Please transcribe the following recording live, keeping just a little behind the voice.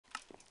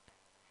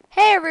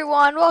Hey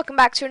everyone, welcome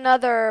back to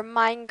another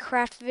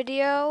Minecraft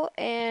video,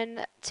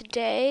 and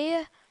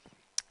today,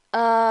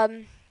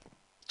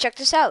 check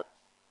this out.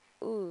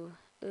 Ooh,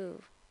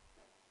 ooh.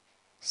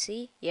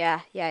 See?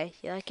 Yeah, you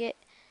like it?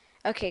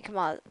 Okay, come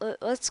on,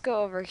 let's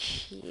go over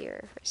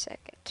here for a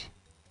second.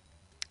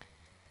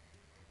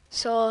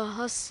 So,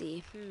 let's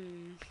see,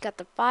 got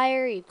the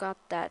fire, you've got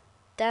that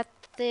death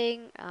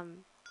thing,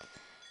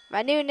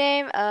 my new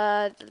name,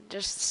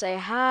 just say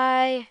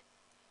hi,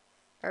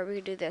 or we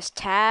can do this,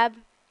 tab.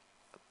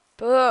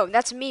 Boom,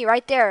 that's me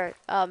right there.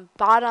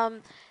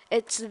 Bottom,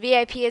 it's the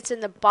VIP, it's in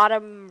the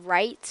bottom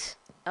right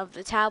of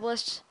the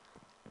tablet.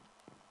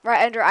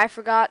 Right under I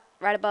forgot,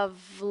 right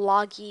above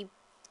Vloggy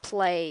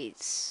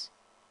Plays.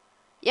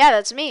 Yeah,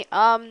 that's me.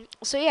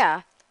 So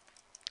yeah.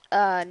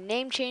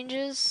 Name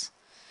changes.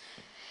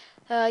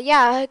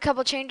 Yeah, a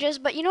couple changes,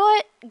 but you know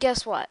what?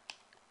 Guess what?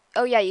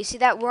 Oh yeah, you see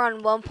that? We're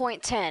on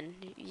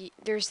 1.10.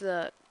 There's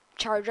the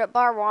charge up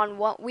bar.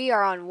 We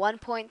are on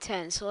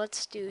 1.10, so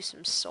let's do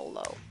some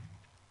solo.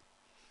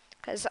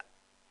 Cause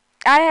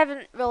I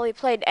haven't really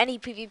played any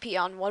PvP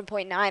on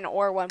 1.9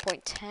 or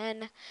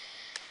 1.10,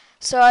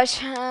 so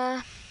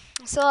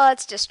so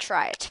let's just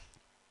try it.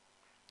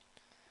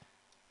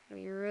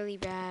 It'll be really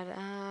bad.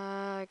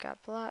 I got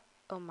blocked.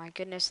 Oh my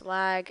goodness,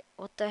 lag!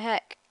 What the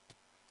heck?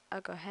 I'll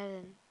go ahead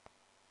and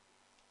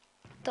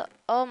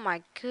oh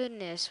my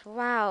goodness!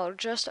 Wow,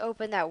 just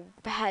opened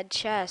that bad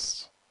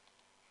chest.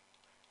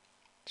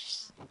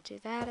 Just do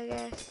that, I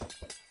guess.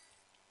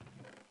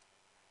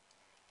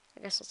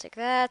 I guess I'll take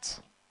that.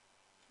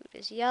 Food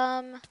is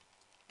yum.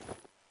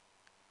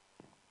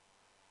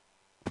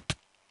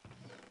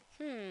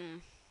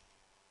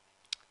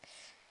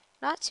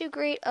 Not too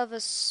great of a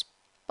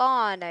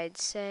spawn, I'd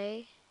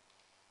say.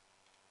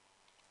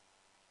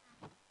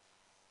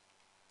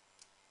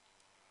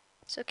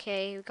 It's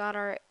okay, we got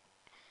our...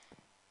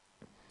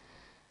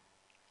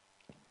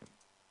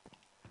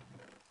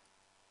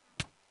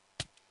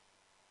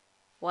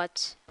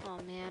 What? Oh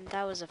man,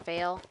 that was a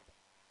fail.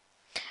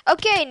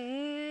 Okay,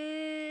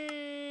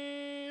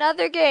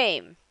 another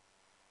game.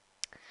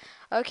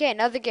 Okay,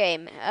 another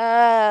game.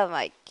 Oh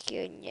my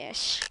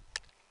goodness.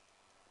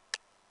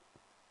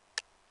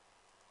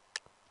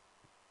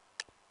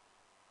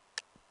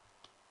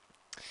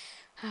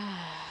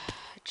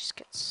 It just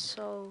gets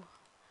so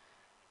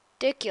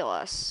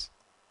ridiculous.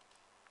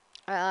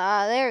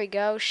 There we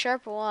go,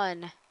 sharp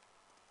 1.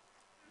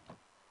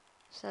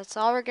 So that's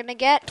all we're gonna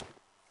get.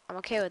 I'm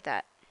okay with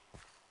that.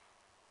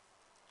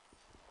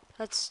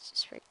 Let's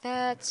just break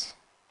that.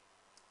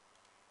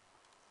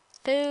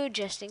 Food,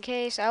 just in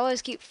case. I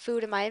always keep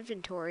food in my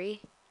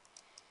inventory.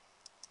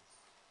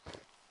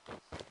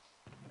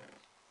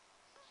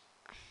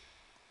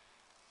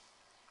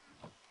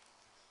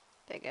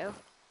 There you go.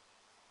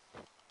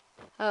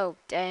 Oh,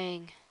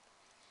 dang.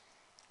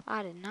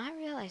 I did not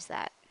realize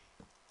that.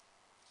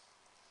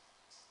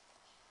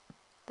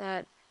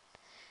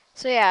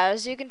 So yeah,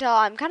 as you can tell,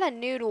 I'm kind of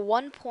new to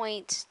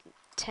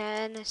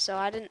 1.10, so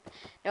I didn't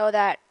know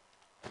that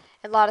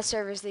in a lot of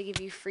servers they give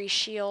you free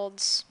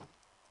shields.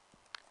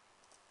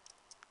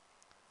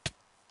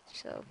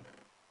 So,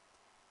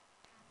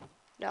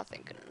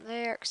 nothing good in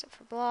there except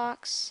for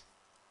blocks.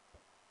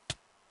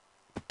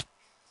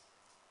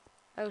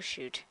 Oh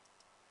shoot.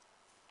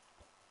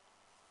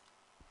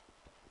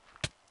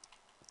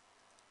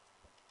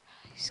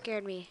 He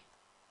scared me.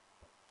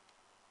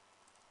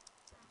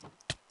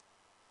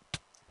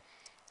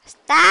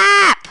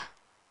 Stop!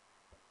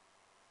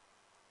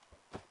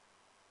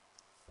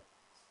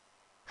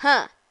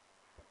 Huh.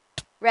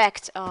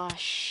 Wrecked. Oh,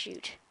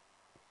 shoot.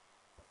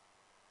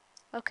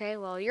 Okay,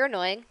 well, you're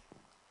annoying.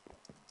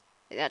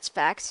 That's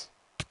fact.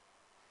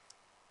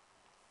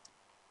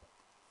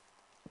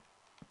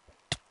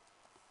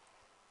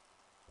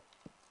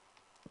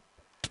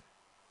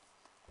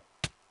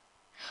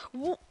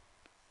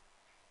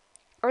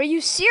 Are you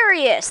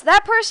serious?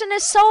 That person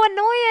is so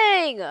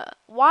annoying!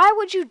 Why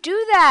would you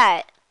do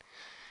that?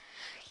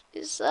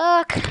 You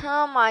suck.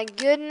 Oh my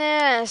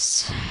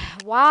goodness.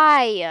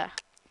 Why?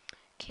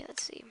 Okay,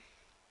 let's see.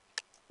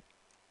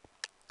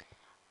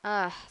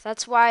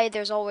 That's why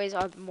there's always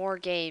more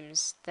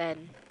games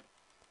than...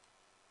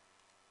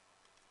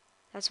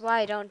 That's why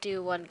I don't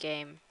do one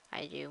game.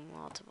 I do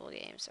multiple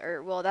games.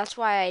 Or, well, that's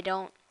why I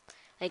don't,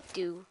 like,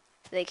 do,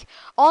 like,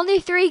 only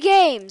 3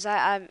 games.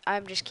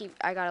 I'm just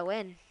I gotta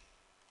win.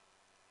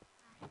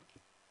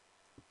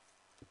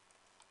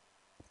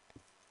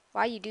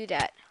 Why you do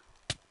that?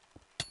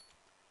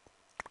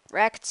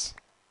 Wrecked.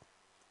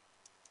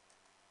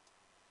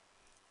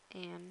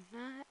 And,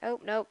 oh,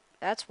 nope.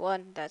 That's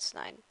 1. That's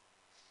 9.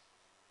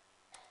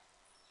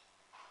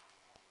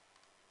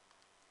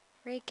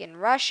 Freaking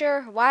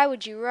rusher. Why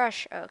would you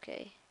rush?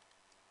 Okay.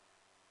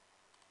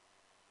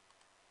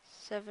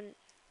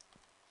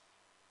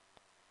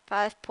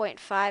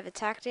 5.5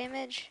 attack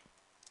damage.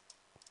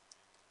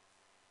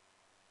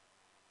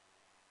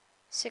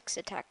 6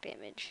 attack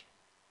damage.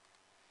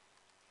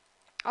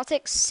 I'll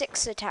take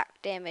 6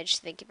 attack damage.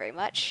 Thank you very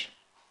much.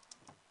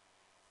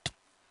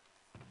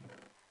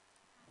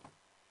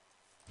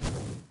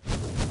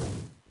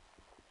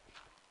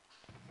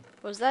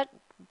 Was that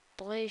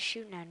Blaze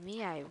shooting at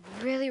me? I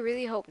really,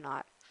 really hope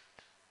not.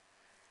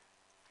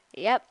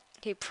 Yep,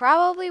 he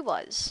probably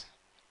was.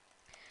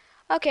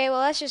 Okay, well,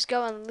 let's just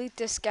go and loot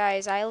this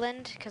guy's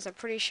island, because I'm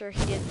pretty sure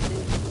he didn't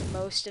loot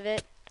most of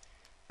it.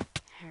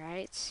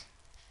 Alright.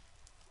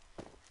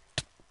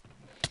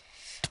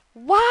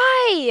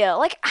 Why?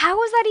 Like, how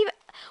was that even...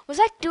 Was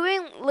that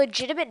doing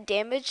legitimate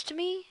damage to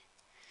me?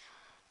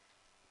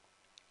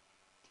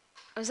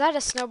 Was that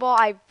a snowball?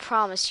 I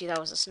promise you that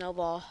was a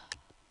snowball.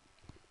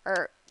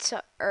 Or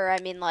I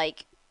mean,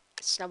 like,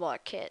 snowball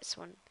at kids.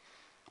 One,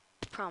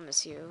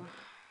 promise you.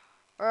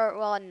 Or,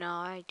 well, no,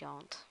 I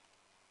don't.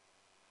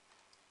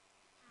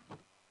 I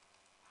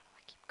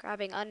keep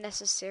grabbing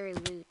unnecessary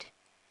loot.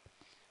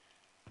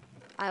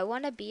 I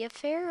want to be a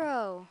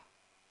pharaoh.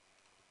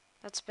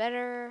 That's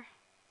better.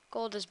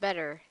 Gold is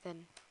better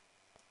than...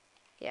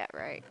 Yeah,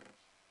 right.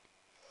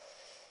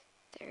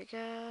 There we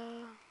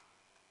go.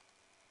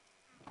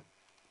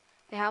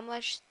 Wait, how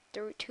much?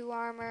 2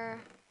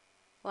 armor?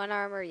 1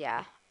 armor?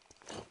 Yeah.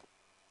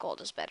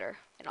 Gold is better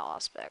in all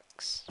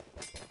aspects.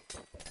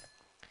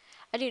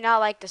 I do not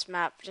like this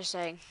map, just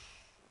saying.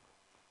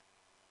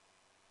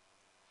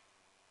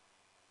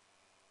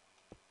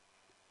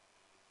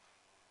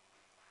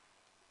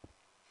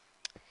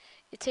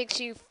 It takes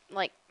you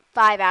like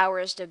 5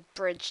 hours to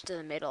bridge to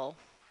the middle.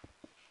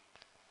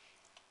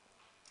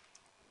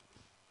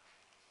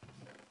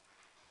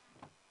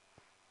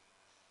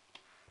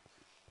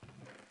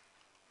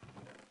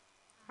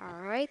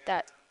 Alright,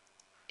 that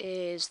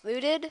is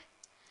looted.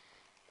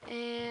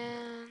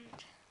 And...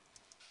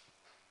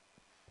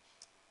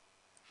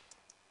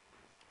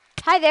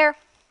 Hi there.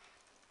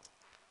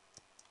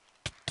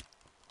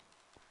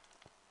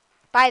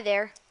 Bye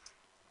there.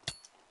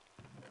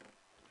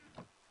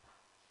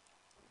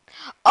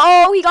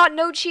 Oh, he got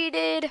no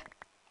cheated.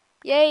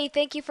 Yay,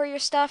 thank you for your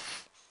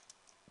stuff.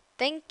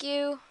 Thank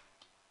you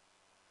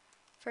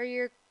for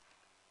your...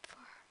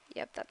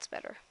 Yep, that's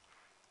better.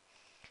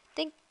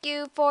 Thank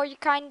you for your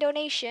kind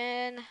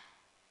donation.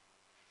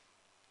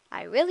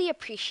 I really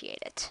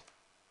appreciate it.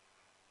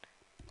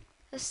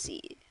 Let's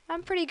see.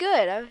 I'm pretty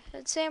good.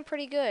 I'd say I'm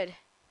pretty good.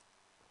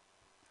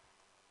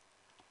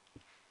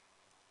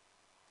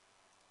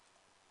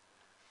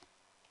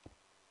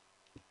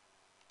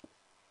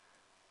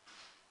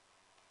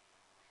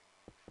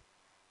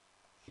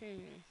 There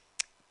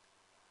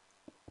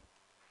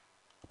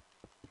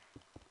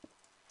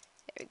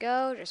we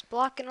go. Just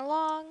blocking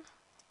along.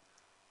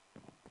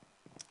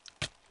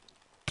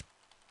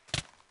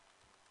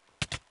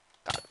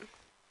 Got him.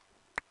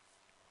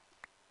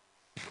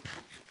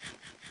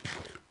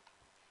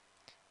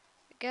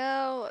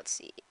 Go. Let's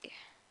see.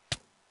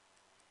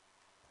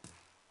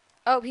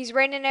 Oh, he's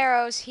raining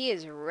arrows. He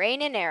is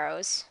raining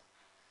arrows.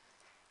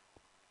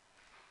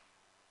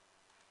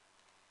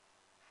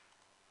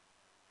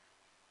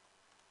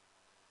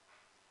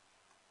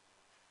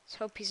 Let's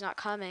hope he's not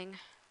coming.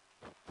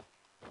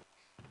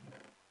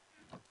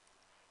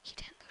 He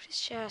didn't loot his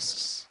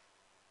chests.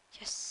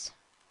 Yes.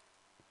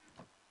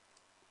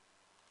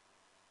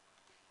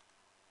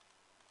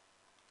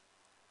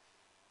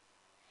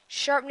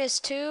 Sharpness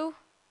 2.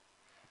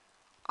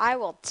 I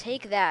will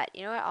take that.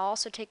 You know what? I'll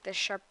also take the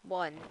sharp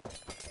 1.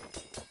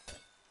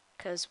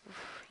 Because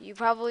you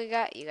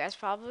guys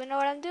probably know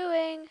what I'm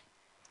doing.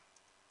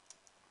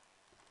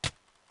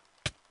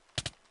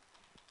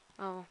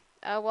 Oh.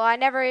 Well, I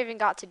never even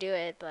got to do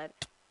it, but...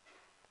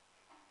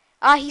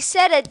 he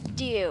said it,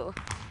 do.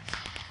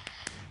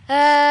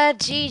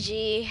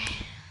 GG.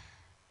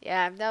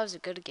 Yeah, that was a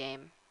good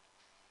game.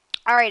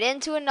 Alright,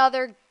 into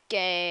another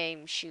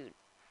game. Shoot.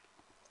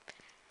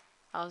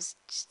 I was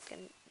just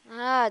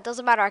gonna... it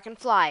doesn't matter. I can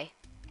fly.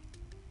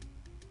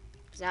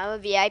 Because now I'm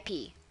a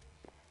VIP.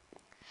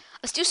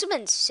 Let's do some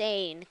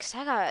insane. Because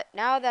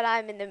now that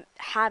I'm in the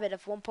habit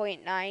of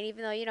 1.9,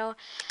 even though, you know,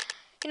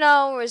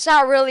 it's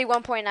not really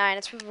 1.9.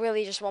 It's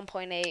really just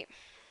 1.8.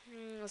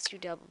 Let's do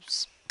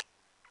doubles.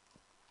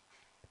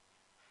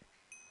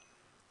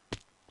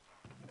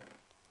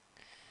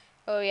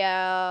 Oh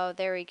yeah,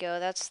 there we go.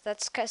 That's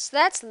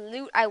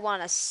loot I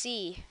want to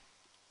see.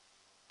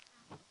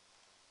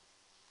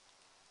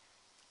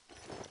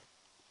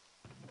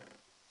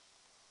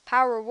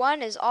 Power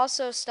 1 is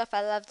also stuff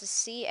I love to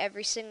see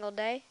every single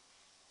day.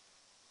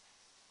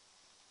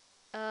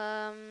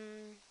 I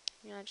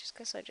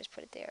guess I just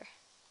put it there.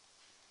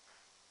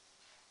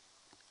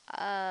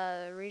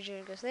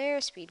 Region goes there,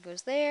 speed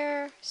goes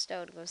there,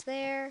 stone goes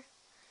there.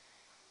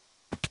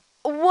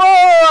 Whoa!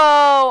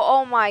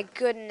 Oh my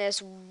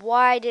goodness,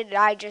 why did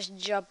I just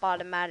jump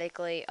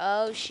automatically?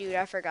 Oh shoot,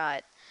 I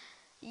forgot.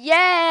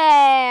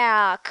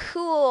 Yeah!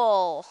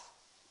 Cool!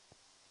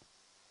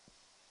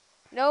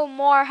 No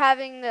more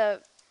having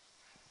to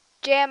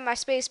jam my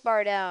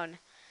spacebar down.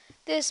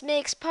 This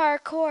makes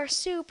parkour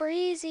super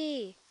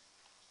easy.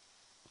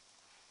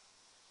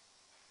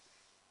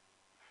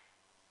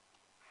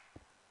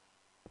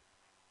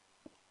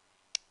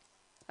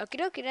 Okie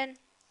dokie then.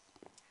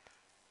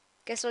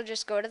 Guess we'll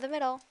just go to the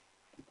middle.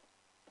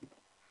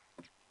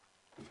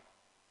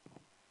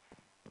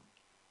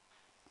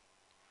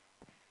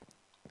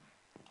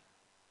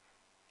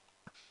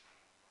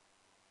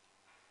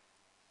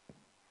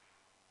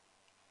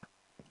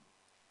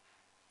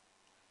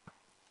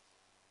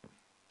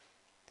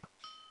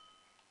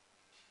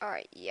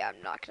 Alright, yeah,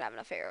 I'm not gonna have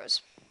enough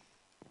arrows.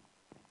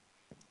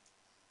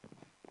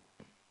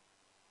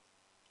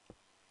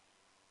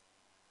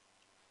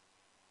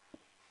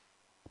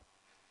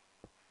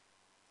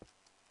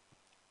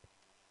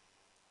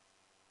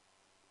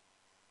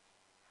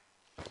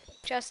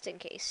 Just in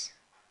case.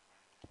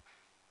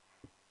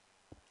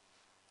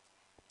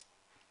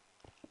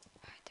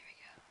 Alright, there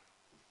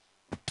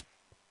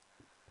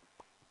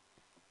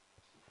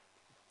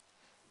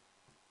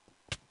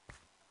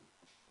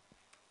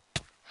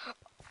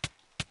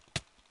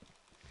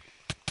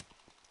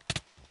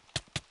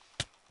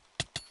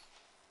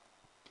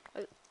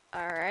we go.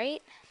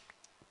 Alright.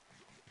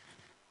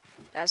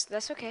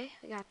 That's okay.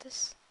 We got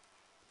this.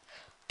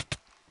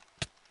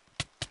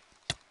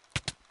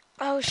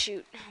 Oh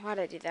shoot. Why'd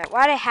I do that?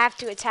 Why'd I have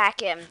to attack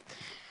him?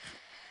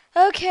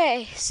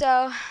 Okay,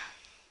 so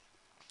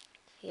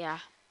yeah.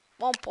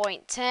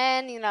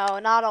 1.10, you know,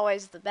 not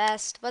always the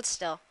best, but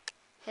still.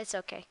 It's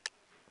okay.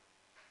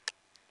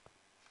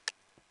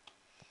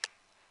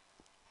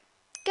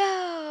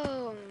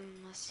 Go!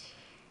 Let's see.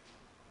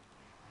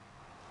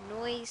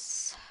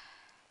 Noise.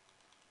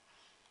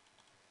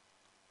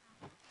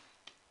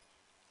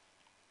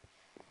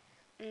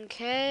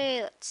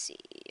 Okay, let's see.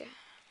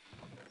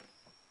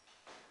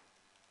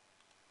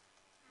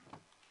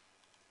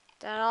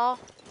 That all?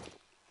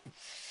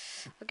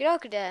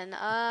 Okay, then.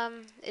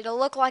 It'll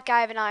look like I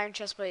have an iron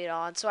chest plate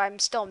on, so I'm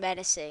still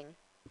menacing.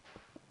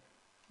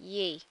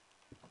 Yee.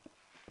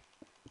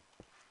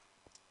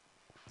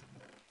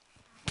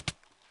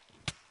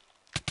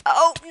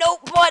 Oh, no,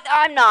 but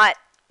I'm not.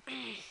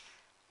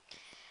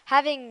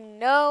 Having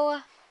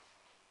no...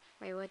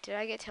 Wait, what? Did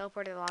I get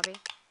teleported to the lobby?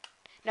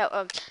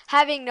 No,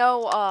 having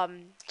no,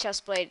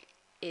 chest plate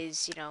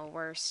is, you know,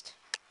 worst.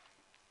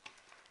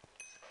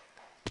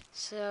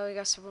 So, we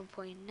got some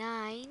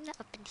 1.9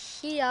 up in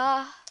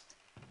here.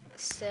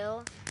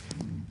 Still.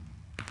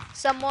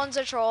 Someone's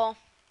a troll.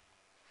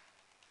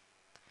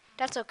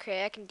 That's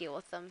okay, I can deal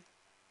with them.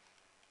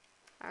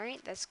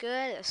 Alright, that's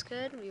good, that's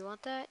good. We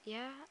want that,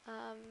 yeah.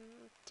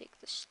 Take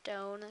the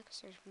stone,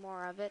 because there's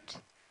more of it.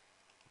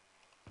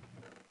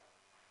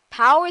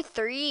 Power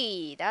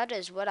 3, that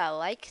is what I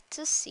like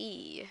to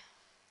see.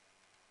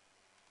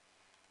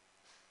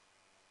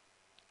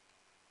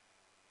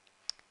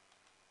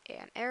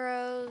 And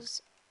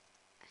arrows.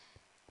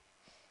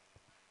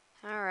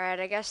 Alright,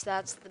 I guess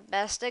that's the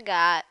best I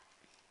got.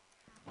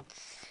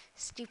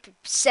 Stupid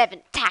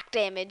 7 attack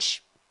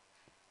damage.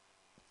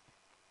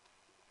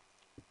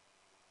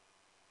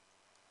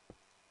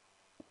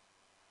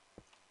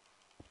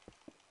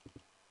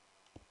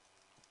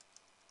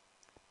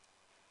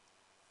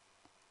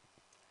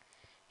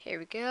 Here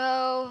we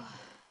go.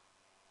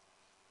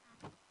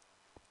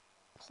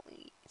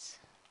 Please.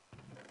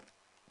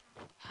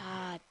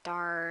 Ah,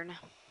 darn.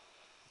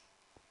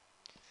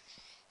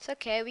 It's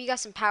okay, we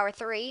got some power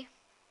 3.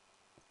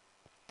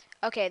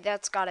 Okay,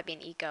 that's gotta be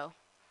an eco.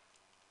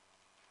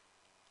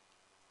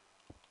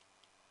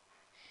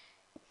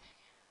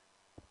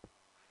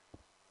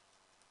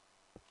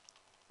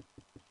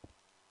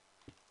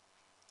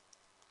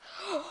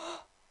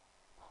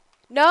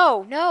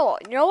 No, no,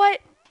 you know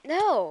what?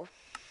 No.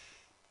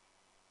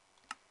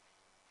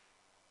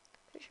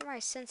 Pretty sure my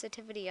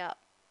sensitivity up.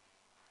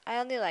 I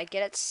only like it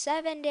at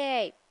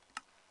 70.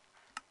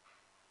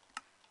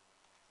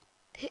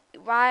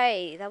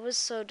 Why? That was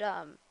so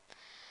dumb.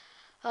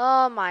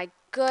 Oh my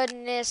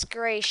goodness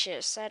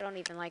gracious. I don't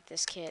even like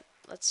this kit.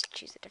 Let's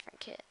choose a different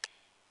kit.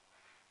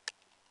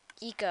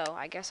 Eco.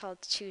 I guess I'll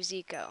choose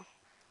Eco.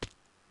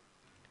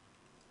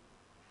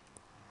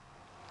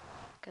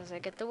 Because I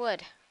get the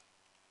wood.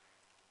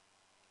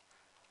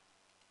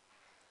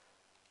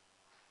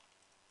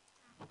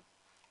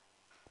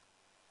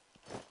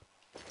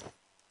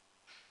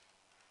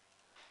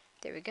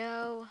 There we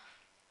go.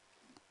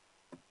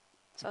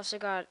 It's also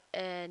got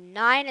a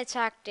 9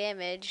 attack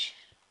damage.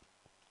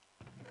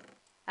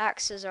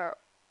 Axes are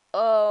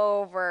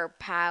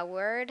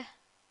overpowered.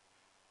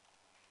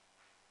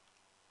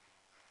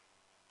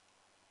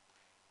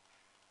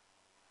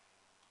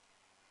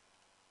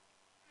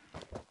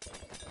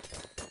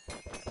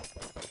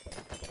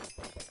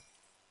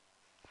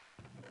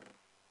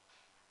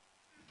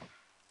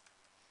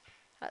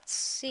 Let's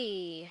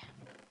see.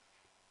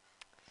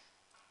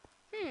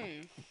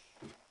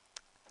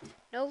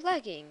 No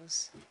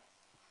leggings.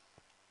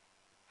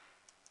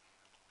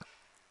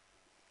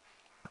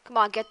 Come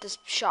on, get this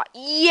shot.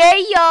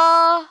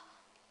 Yeah!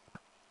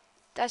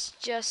 That's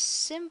just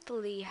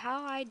simply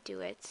how I do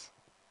it.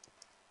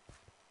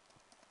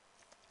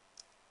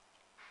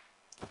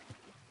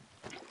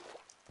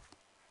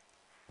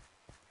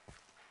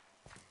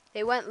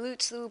 They went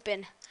loot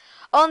swooping.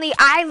 Only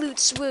I loot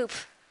swoop.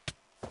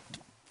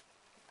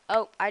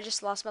 Oh, I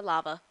just lost my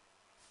lava.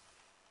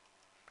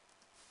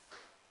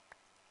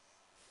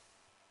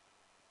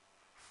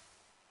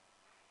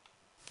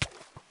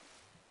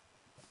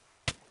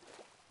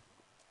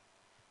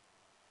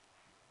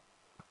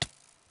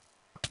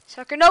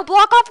 Sucker, no,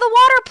 block off the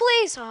water,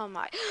 please! Oh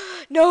my.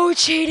 No,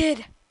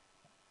 cheated!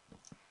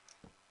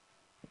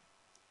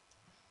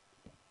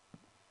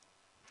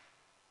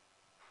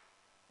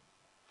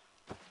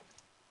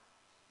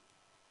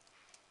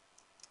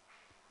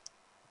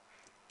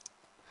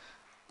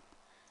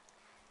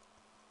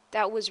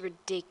 That was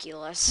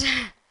ridiculous.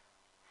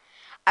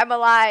 I'm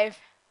alive.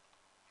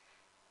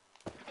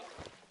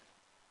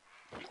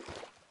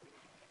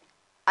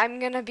 I'm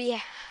gonna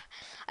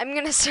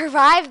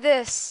survive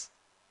this.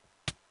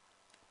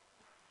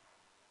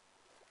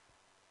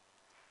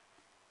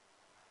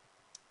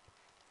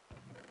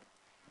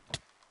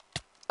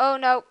 Oh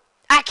no,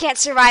 I can't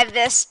survive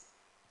this.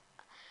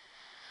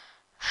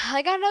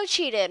 I got no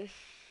cheated.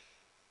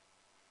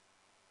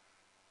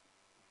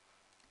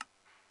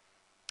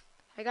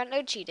 I got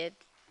no cheated.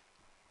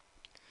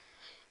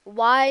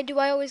 Why do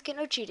I always get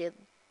no cheated?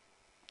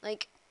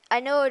 Like, I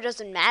know it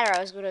doesn't matter.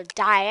 I was gonna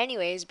die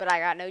anyways, but I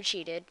got no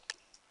cheated.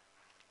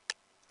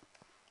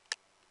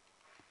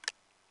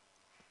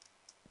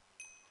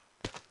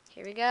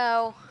 Here we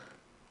go.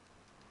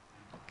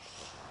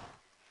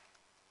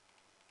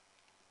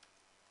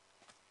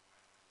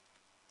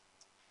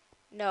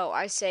 No,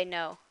 I say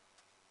no.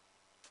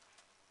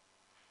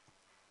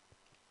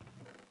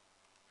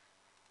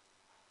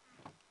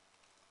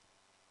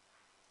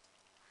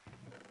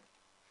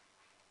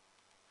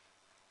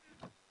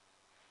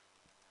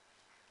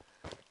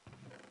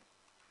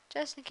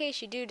 Just in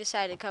case you do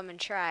decide to come and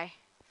try.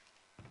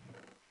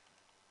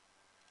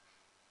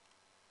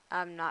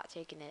 I'm not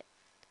taking it.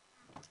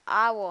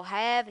 I will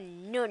have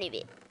none of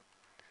it.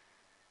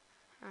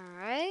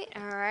 Alright,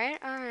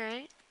 alright,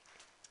 alright.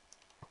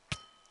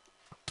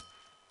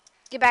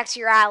 Get back to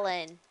your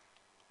island.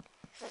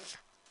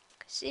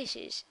 'Cause this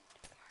is...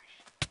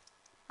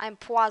 I'm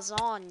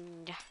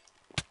poisoned.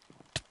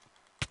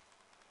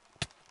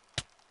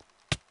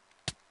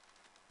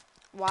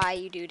 Why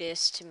you do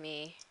this to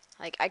me?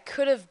 Like, I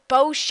could have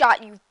bow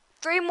shot you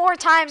 3 more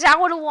times. I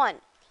would have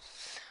won.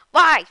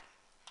 Why?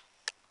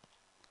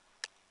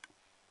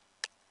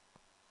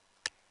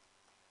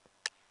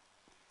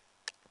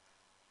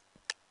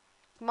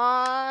 Come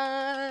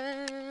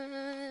on.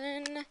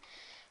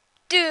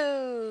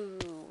 Doom.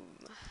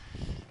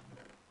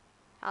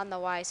 I don't know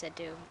why I said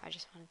doom. I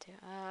just wanted to.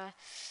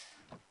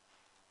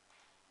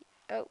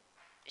 Oh,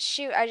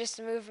 shoot. I just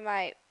moved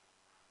my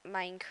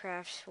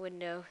Minecraft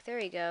window. There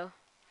you go.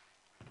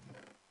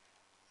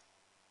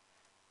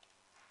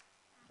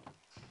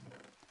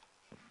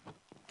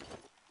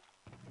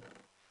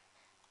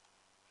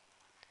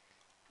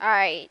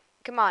 Alright.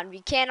 Come on. We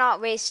cannot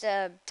waste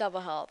a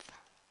double health.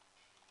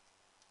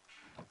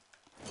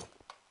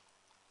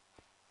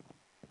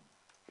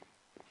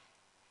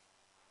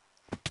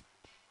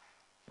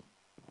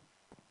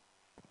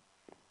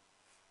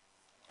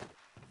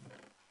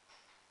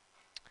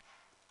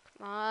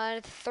 Come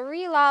on.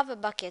 3 lava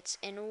buckets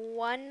in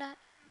 1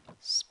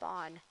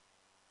 spawn.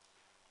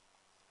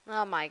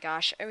 Oh my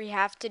gosh. We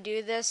have to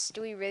do this?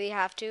 Do we really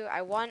have to?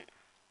 I want...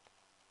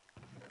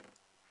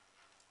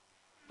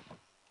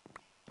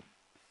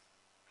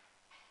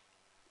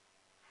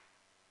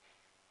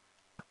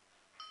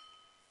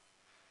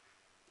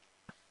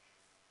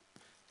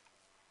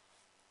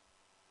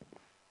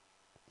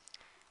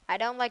 I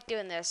don't like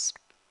doing this.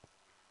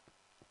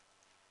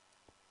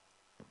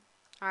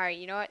 Alright,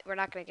 you know what? We're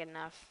not going to get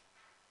enough.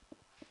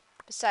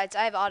 Besides,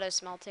 I have auto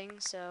smelting,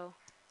 so...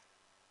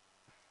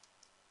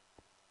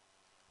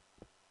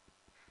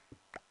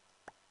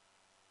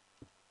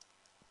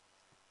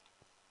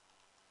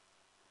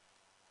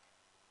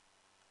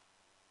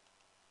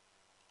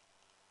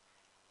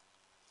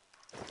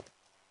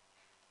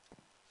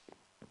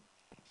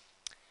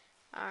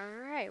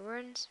 Alright, we're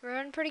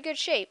in pretty good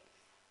shape.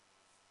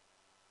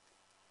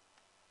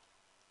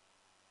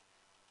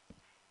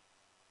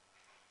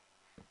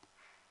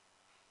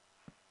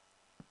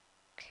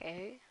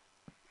 Okay.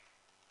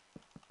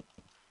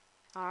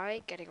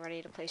 Alright, getting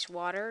ready to place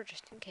water,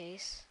 just in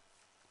case.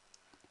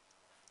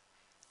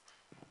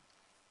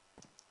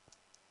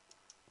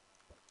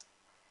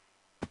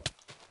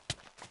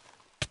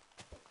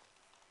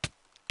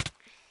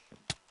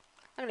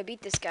 I'm gonna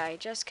beat this guy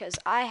just because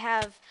I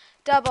have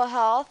double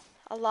health,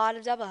 a lot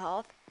of double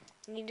health,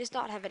 and he does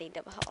not have any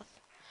double health.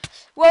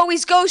 Whoa,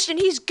 he's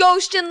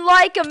ghosting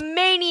like a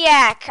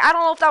maniac. I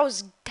don't know if that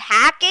was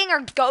hacking or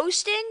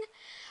ghosting,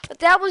 but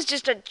that was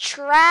just a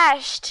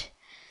trashed...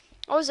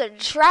 That was a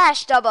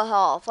trash double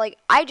health. Like,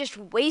 I just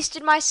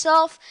wasted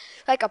myself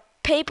like a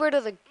paper to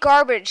the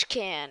garbage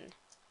can.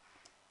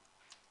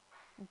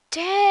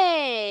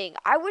 Dang.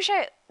 I'm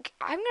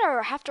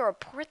gonna have to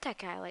report that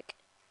guy. Like,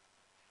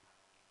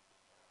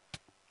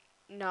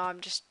 no, I'm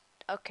just,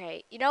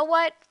 okay. You know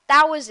what?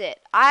 That was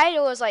it. I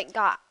was like,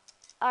 God.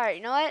 Alright,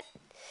 you know what?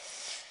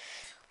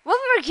 One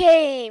more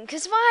game,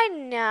 because why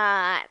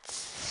not?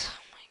 Oh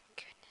my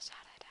goodness,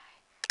 how did I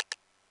die?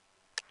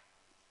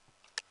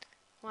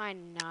 Why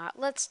not?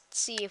 Let's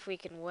see if we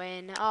can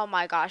win. Oh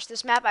my gosh,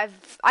 this map,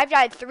 I've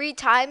died 3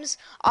 times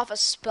off a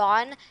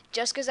spawn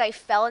just because I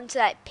fell into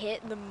that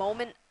pit the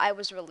moment I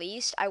was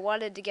released. I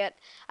wanted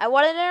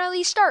an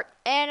early start,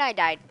 and I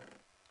died.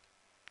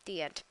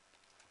 The end.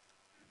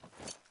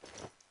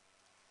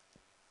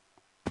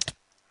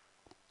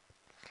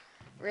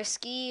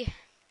 Risky.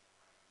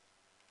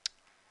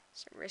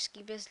 Some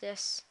risky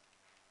business.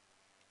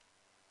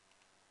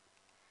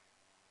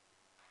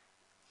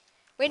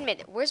 Wait a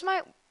minute. What's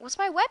my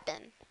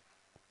weapon?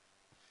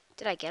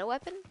 Did I get a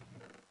weapon?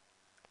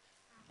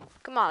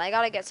 Come on, I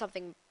gotta get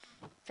something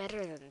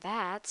better than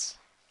that.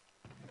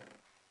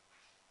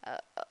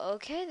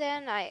 Okay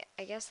then, I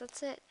guess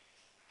that's it.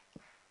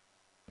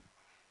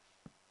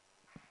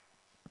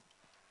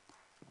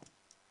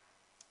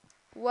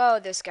 Whoa,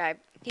 this guy.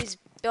 He's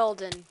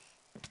building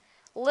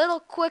a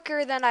little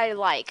quicker than I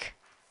like.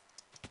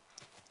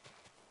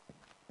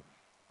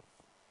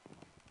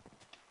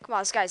 Come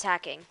on, this guy's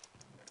hacking.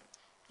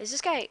 Is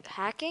this guy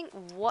hacking?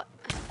 What?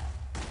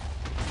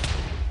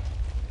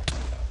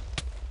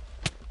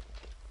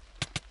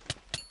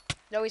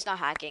 No, he's not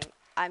hacking.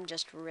 I'm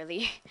just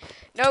really...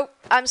 Nope,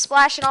 I'm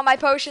splashing all my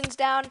potions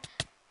down.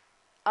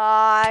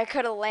 I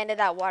could have landed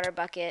that water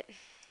bucket.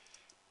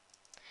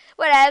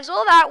 Whatevs,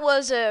 well, that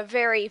was a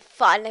very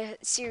fun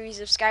series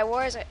of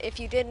Skywars. If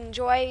you did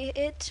enjoy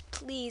it,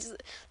 please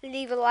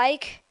leave a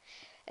like.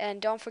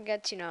 And don't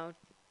forget to,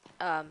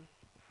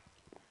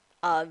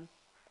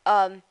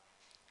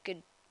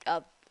 good,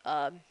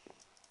 um,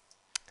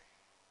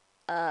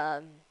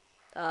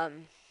 um,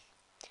 um,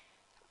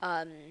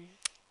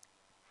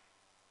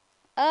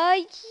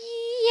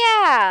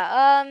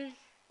 yeah,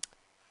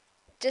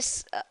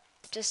 just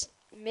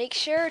make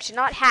sure to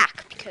not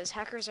hack, because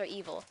hackers are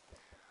evil.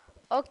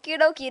 Okie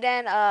dokie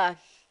then,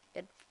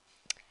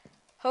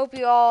 hope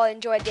you all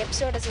enjoyed the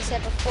episode, as I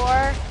said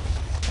before,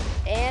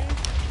 and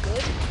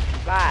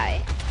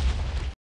goodbye.